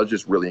 again, that was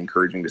just really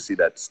encouraging to see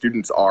that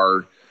students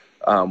are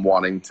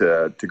wanting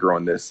to grow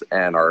in this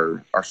and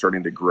are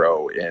starting to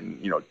grow in,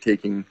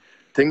 taking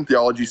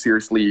theology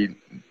seriously,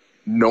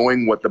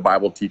 knowing what the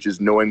Bible teaches,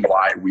 knowing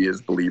why we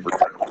as believers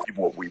believe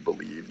what we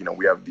believe.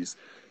 We have these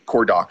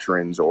core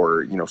doctrines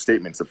or,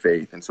 statements of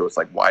faith. And so it's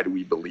like, why do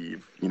we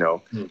believe, these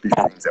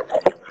things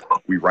that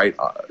we write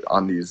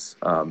on these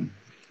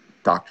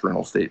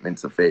doctrinal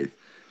statements of faith,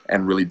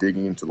 and really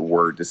digging into the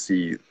Word to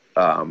see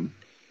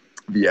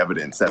the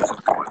evidence that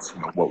supports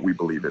what we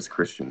believe as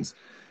Christians.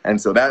 And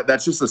so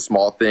that's just a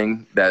small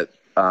thing that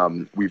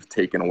we've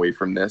taken away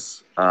from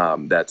this.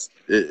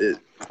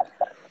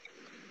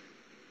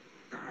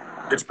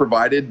 It's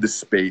provided the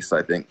space,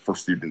 I think, for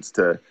students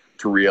to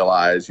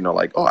realize,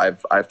 I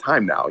have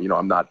time now.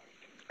 I'm not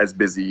as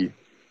busy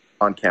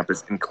on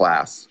campus in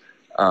class.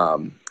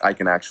 I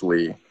can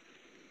actually,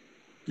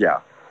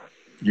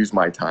 use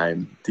my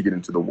time to get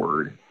into the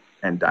Word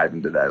and dive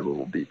into that a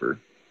little deeper.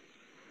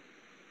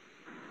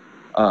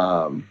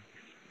 I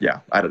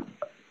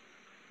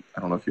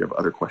don't know if you have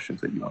other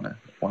questions that you want to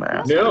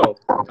ask. No,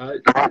 I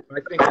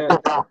think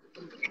that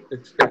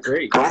it's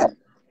great.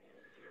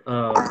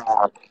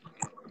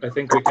 I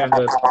think we kind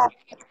of,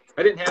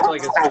 I didn't have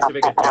like a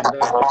specific agenda.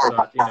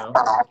 I just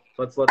thought,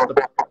 let's let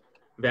the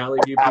Valley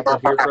View people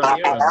hear from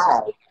you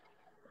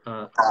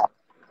and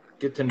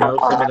get to know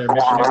some of their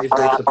missionaries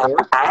they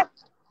support.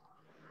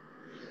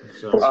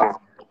 So.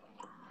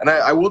 And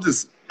I will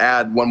just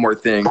add one more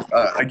thing.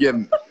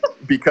 Again,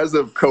 because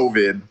of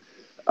COVID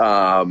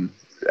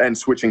and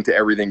switching to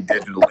everything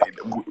digitally,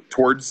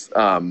 towards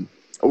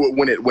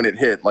when it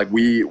hit, like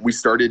we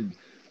started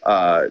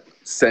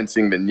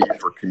sensing the need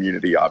for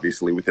community,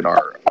 obviously, within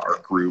our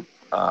group.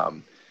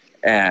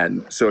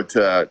 And so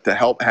to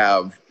help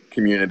have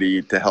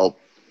community, to help,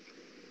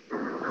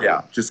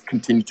 just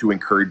continue to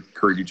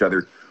encourage each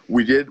other.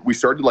 We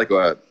started like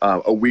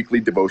a weekly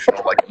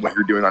devotional, like what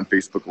you're doing on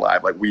Facebook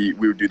Live. Like we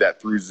would do that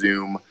through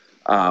Zoom,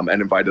 and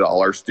invited all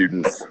our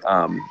students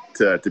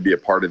to be a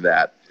part of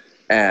that.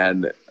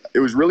 And it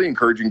was really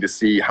encouraging to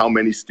see how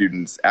many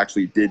students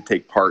actually did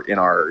take part in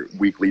our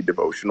weekly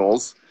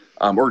devotionals,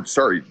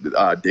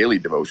 daily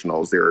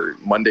devotionals. They're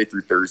Monday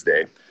through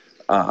Thursday.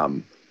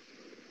 How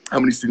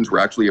many students were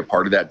actually a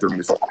part of that during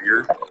the school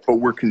year? But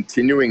we're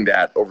continuing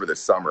that over the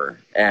summer,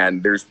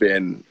 and there's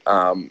been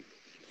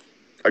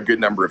a good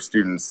number of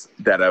students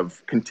that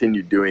have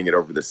continued doing it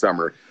over the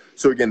summer.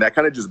 So again, that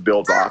kind of just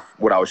builds off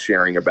what I was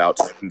sharing about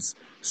students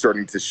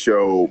starting to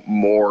show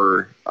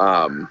more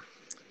of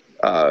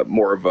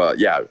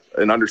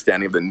an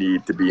understanding of the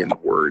need to be in the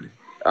Word,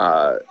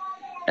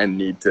 and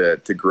need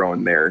to grow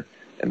in their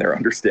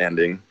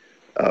understanding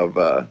of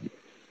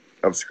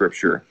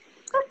Scripture.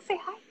 Say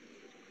hi.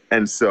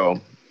 And so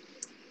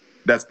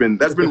that's been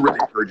really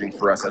encouraging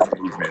for us as a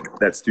movement,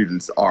 that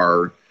students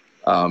are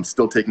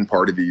still taking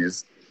part of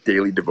these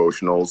daily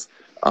devotionals,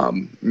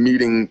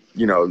 meeting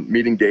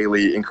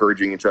daily,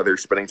 encouraging each other,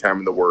 spending time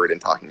in the Word,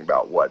 and talking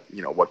about what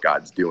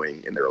God's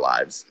doing in their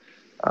lives.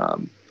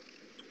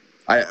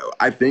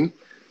 I think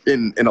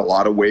in a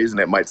lot of ways, and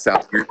it might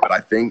sound weird, but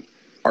I think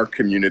our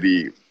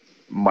community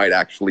might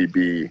actually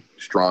be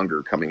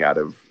stronger coming out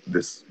of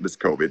this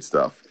COVID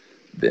stuff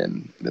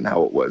than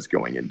how it was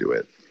going into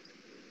it.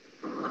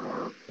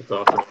 That's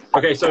awesome.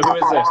 Okay, so who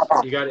is this?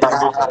 You got to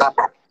introduce us.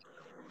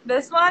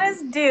 This one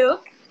is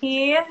Duke.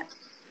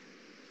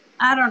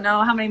 I don't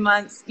know how many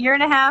months. Year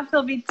and a half.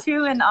 He'll be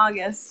 2 in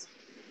August.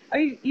 Are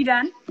you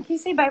done? Can you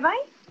say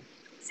bye-bye?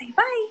 Say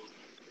bye.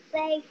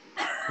 Bye.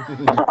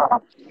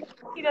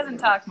 He doesn't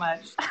talk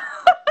much.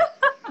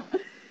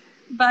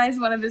 Bye is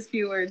one of his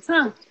few words,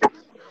 huh?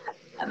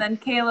 And then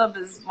Caleb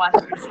is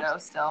watching the show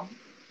still.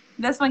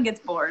 This one gets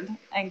bored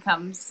and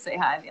comes to say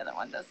hi. The other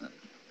one doesn't.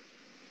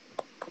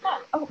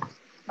 Oh,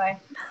 bye.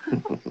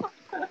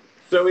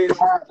 So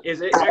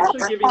is it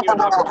actually giving you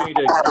an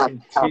opportunity to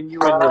continue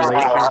in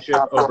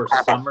relationship over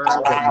summer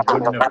that you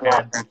wouldn't have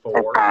had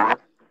before?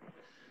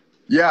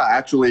 Yeah,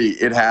 actually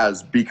it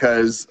has,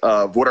 because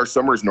of what our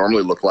summers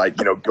normally look like,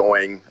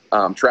 going,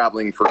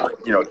 traveling for,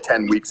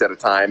 10 weeks at a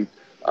time,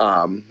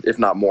 if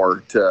not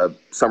more, to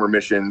summer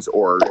missions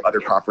or other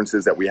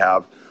conferences that we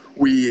have.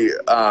 We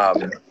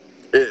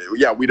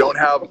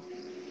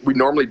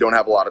normally don't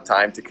have a lot of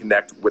time to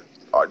connect with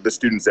the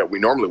students that we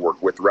normally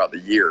work with throughout the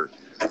year.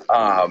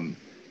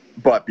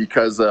 But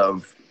because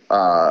of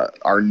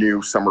our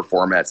new summer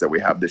formats that we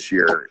have this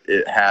year,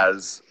 it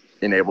has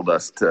enabled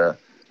us to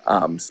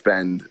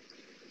spend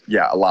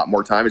a lot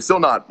more time. It's still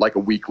not like a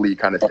weekly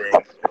kind of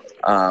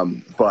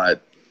thing,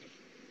 but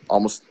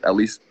almost at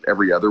least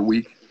every other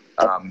week.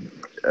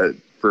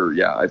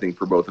 I think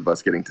for both of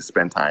us, getting to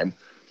spend time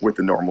with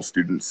the normal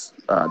students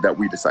that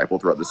we disciple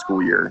throughout the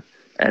school year,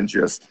 and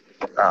just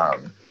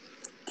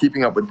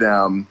keeping up with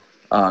them,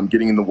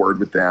 getting in the Word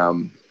with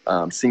them,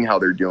 seeing how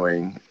they're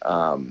doing,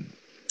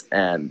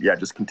 and yeah,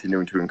 just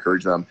continuing to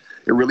encourage them.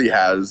 It really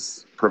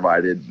has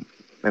provided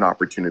an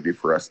opportunity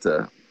for us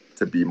to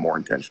be more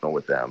intentional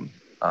with them,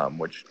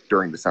 which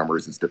during the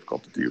summers is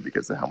difficult to do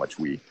because of how much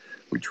we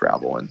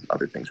travel and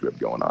other things we have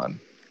going on.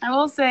 I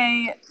will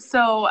say,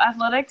 so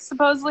athletics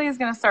supposedly is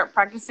going to start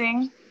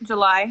practicing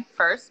July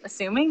 1st,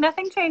 assuming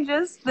nothing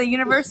changes. The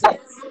university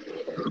is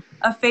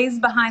a phase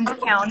behind the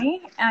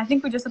county, and I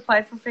think we just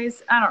applied for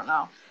phase, I don't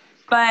know.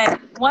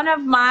 But one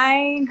of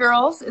my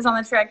girls is on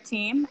the track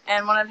team,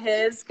 and one of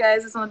his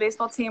guys is on the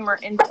baseball team. We're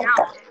in town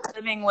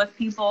living with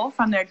people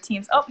from their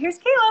teams. Oh, here's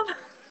Caleb.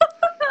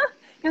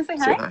 You want to say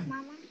hi?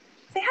 Mama.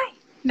 Say hi.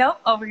 No?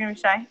 Oh, we're going to be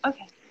shy?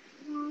 Okay.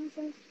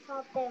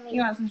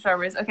 You want some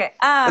strawberries? Okay.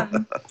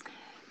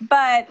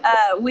 But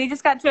we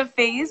just got to a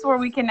phase where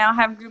we can now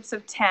have groups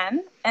of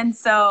 10. And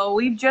so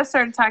we just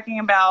started talking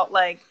about,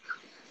 like,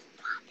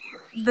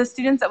 the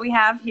students that we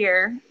have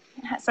here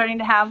starting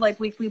to have, like,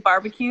 weekly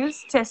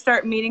barbecues to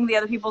start meeting the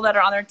other people that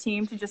are on their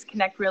team to just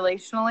connect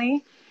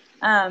relationally.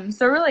 So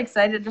we're really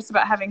excited just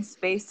about having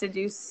space to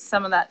do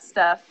some of that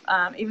stuff,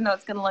 even though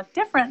it's going to look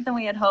different than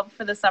we had hoped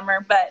for the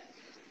summer. But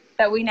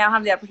that we now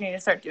have the opportunity to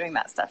start doing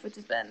that stuff, which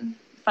has been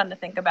fun to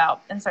think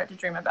about and start to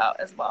dream about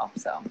as well.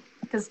 So,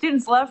 because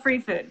students love free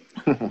food.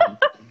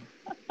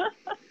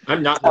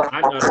 I'm not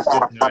a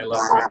student, and I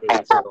love free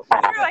food. So.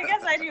 True, I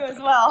guess I do as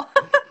well.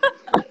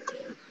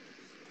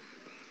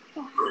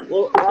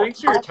 Well,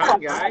 thanks for your time,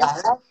 guys.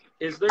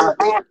 Is there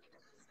anything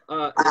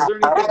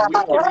we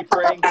can be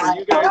praying for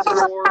you guys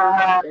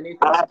for?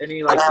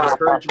 Any like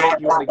encouragement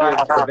you want to give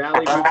the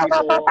Valley View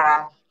people?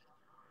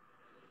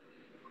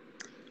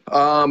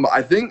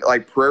 I think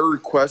like prayer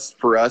requests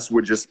for us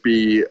would just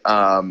be,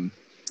 I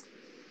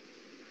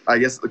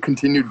guess, the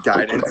continued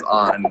guidance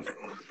on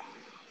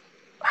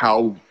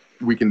how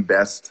we can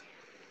best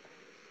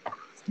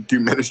do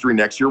ministry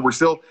next year.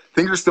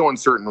 Things are still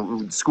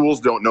uncertain. Schools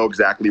don't know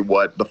exactly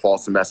what the fall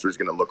semester is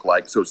going to look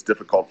like, so it's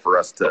difficult for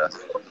us to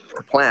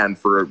plan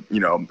for,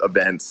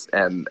 events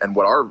and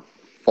what our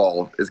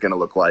fall is going to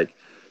look like.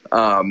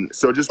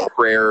 So just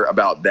prayer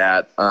about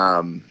that.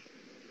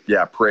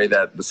 Pray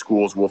that the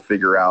schools will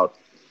figure out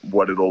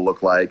what it'll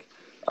look like.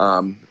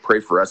 Pray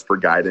for us for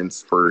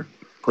guidance for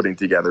putting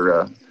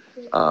together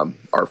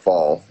our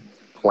fall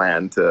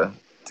plan to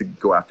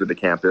go after the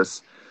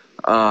campus.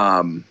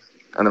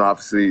 And then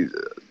obviously,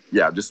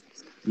 just,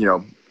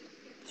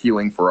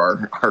 healing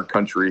for our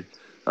country,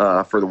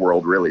 for the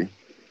world, really.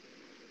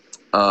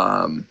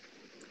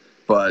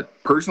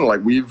 But personally,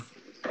 like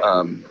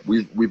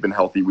we've been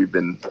healthy. We've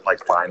been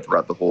like fine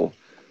throughout the whole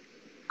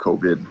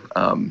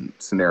COVID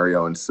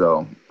scenario, and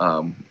so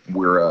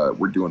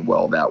we're doing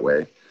well that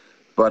way.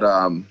 But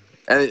and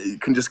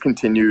it can just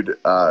continued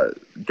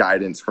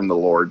guidance from the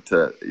Lord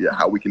to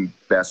how we can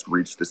best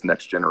reach this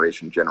next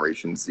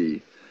Generation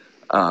Z.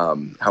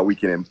 How we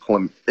can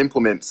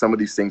implement some of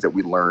these things that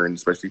we learned,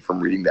 especially from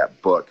reading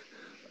that book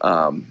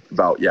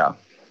about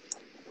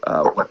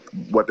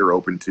what they're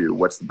open to,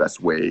 what's the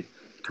best way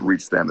to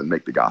reach them and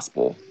make the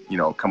gospel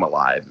come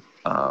alive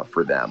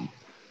for them,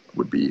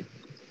 would be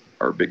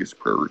our biggest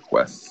prayer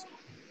requests,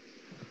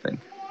 I think.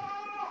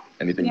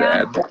 Anything to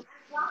add?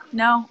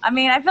 No, I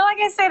mean, I feel like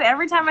I say it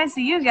every time I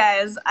see you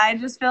guys. I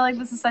just feel like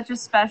this is such a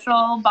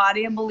special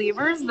body of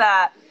believers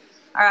that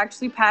are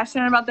actually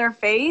passionate about their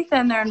faith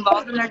and they're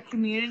involved in their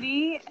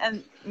community,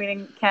 and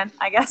meaning Ken,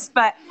 I guess.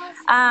 But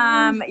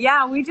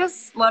we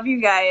just love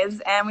you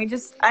guys, and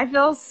I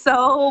feel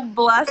so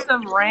blessed to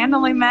have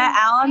randomly met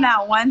Alan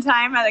that one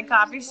time at a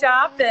coffee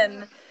shop,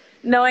 and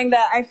knowing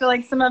that I feel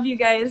like some of you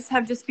guys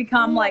have just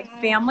become like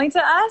family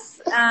to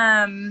us.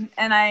 And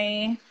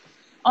I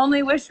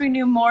only wish we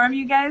knew more of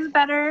you guys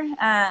better.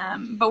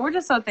 But we're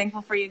just so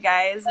thankful for you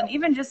guys, and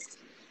even just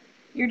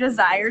your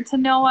desire to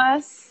know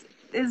us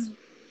is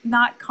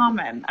not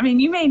common. I mean,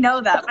 you may know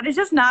that, but it's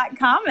just not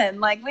common.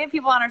 Like, we have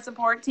people on our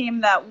support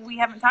team that we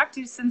haven't talked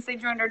to since they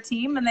joined our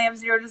team, and they have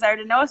zero desire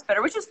to know us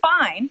better, which is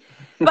fine.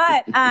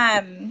 But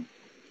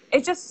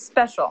it's just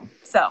special.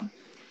 So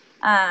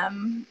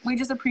we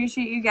just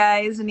appreciate you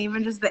guys, and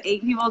even just the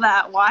 8 people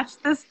that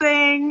watched this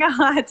thing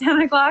at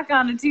 10 o'clock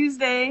on a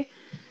Tuesday.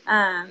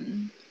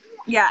 And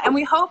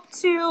we hope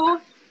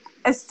to,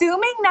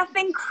 assuming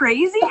nothing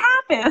crazy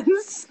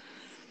happens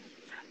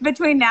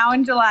between now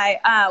and July,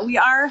 we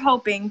are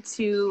hoping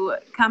to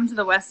come to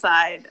the west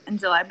side in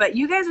July. But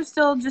you guys are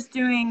still just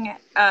doing,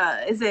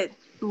 is it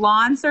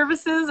lawn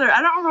services? Or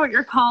I don't remember what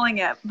you're calling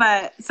it.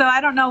 But so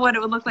I don't know what it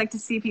would look like to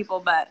see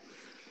people. But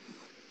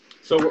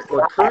so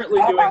we're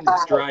currently doing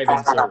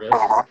drive-in service.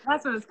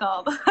 That's what it's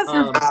called.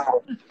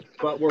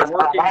 But we're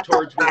working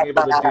towards being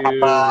able to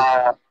do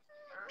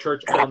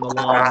church on the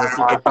lawn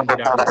where people can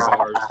get out of the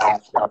cars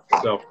and stuff.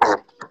 So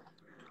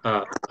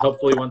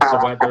hopefully once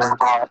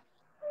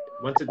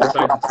it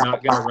decides it's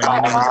not going to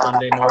rain on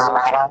Sunday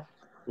morning,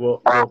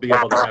 we'll be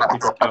able to have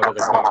people out of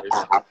their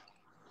cars.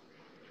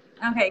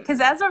 Okay, because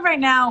as of right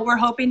now, we're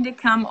hoping to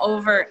come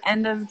over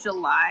end of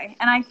July,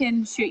 and I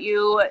can shoot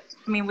you. I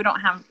mean, we don't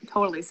have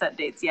totally set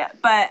dates yet,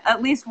 but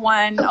at least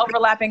one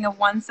overlapping of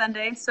one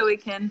Sunday, so we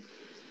can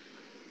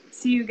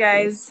see you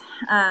guys.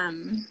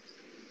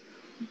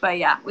 But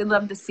yeah, we'd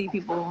love to see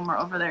people when we're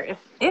over there,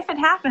 if it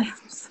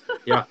happens.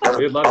 Yeah,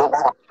 we'd love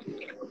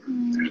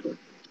it.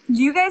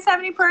 Do you guys have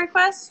any prayer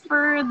requests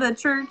for the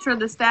church or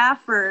the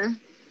staff, or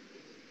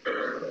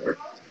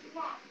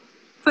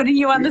putting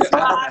you on the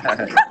spot?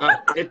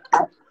 It's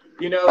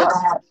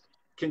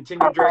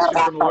continued direction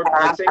from the Lord.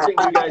 Like, same thing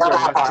you guys are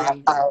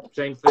asking.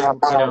 Same thing,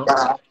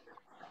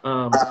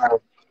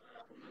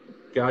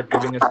 God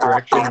giving us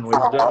direction and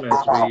wisdom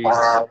as we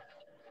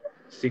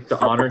seek to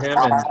honor Him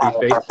and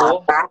be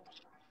faithful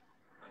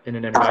in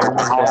an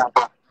environment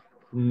that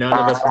none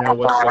of us know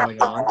what's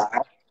going on.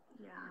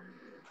 Yeah.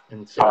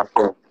 And so,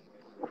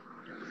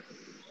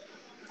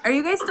 are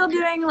you guys still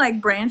doing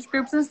like branch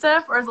groups and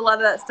stuff, or has a lot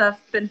of that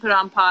stuff been put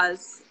on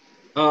pause?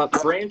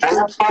 branch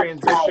groups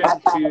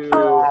transitioned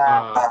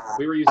to,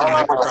 we were using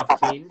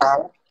Microsoft Teams.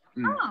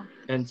 Oh.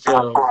 And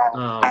so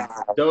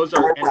those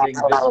are ending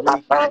this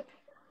week.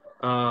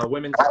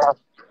 Women's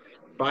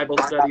Bible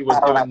study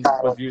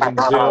was using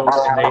Zoom,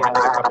 and they ended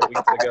a couple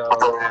weeks ago.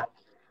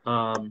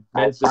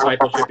 Men's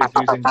discipleship is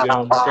using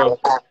Zoom. So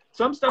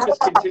some stuff is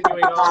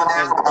continuing on,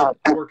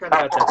 and we're kind of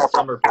at that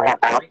summer break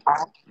point.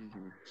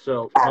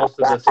 So most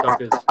of the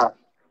stuff is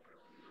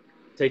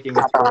taking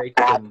its break,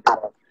 and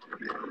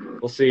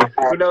we'll see.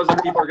 Who knows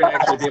if people are going to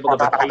actually be able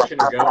to vacation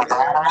and go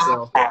anywhere.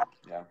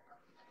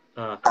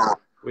 So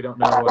we don't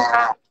know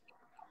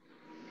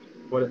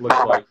what it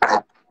looks like.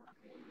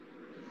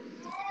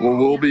 Well,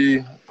 we'll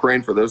be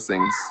praying for those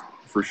things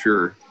for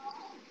sure.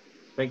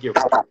 Thank you.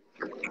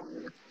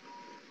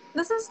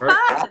 This is All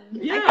right. fun.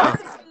 Yeah. I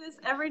guess I do this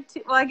every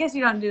well, I guess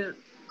you don't do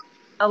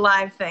a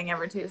live thing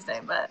every Tuesday,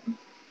 but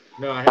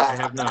No, I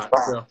have not.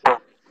 So.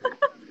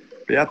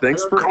 Yeah,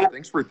 thanks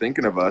for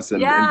thinking of us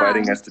and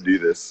inviting us to do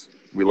this.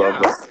 We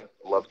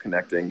love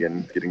connecting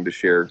and getting to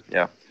share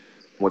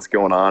what's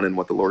going on and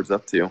what the Lord's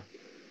up to.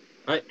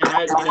 I'd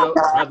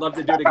love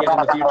to do it again in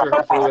the future,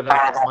 hopefully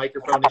without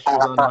microphone issues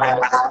on my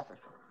end.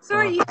 So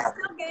are you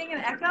still getting an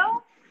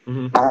echo?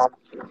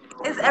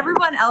 Mm-hmm. Is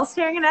everyone else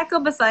hearing an echo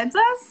besides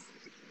us?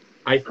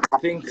 I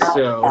think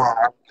so.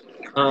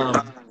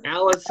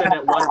 Allison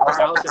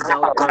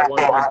Delica at one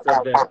point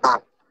said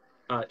that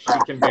she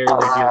can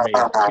barely hear me.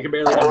 She can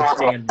barely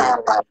understand me.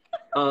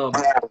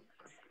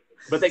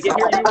 But they can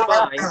hear you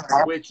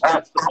fine, which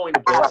that's the point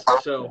of this.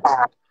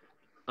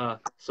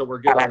 So we're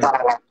good on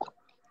that.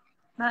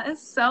 That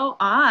is so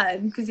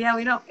odd, because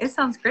we don't. It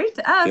sounds great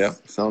to us. Yeah,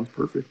 sounds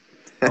perfect.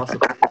 Awesome.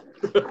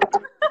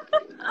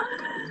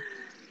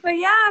 But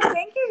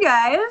thank you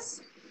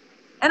guys.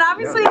 And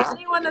obviously, if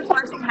anyone that's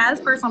watching has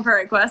personal prayer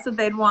requests that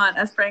they'd want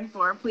us praying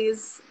for,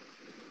 please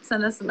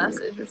send us a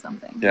message or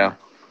something. Yeah.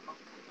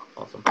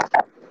 Awesome.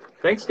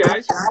 Thanks,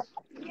 guys.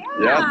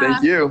 Yeah,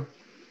 thank you.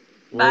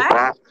 We'll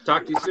Bye.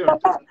 talk to you soon.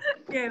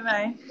 Okay,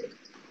 bye.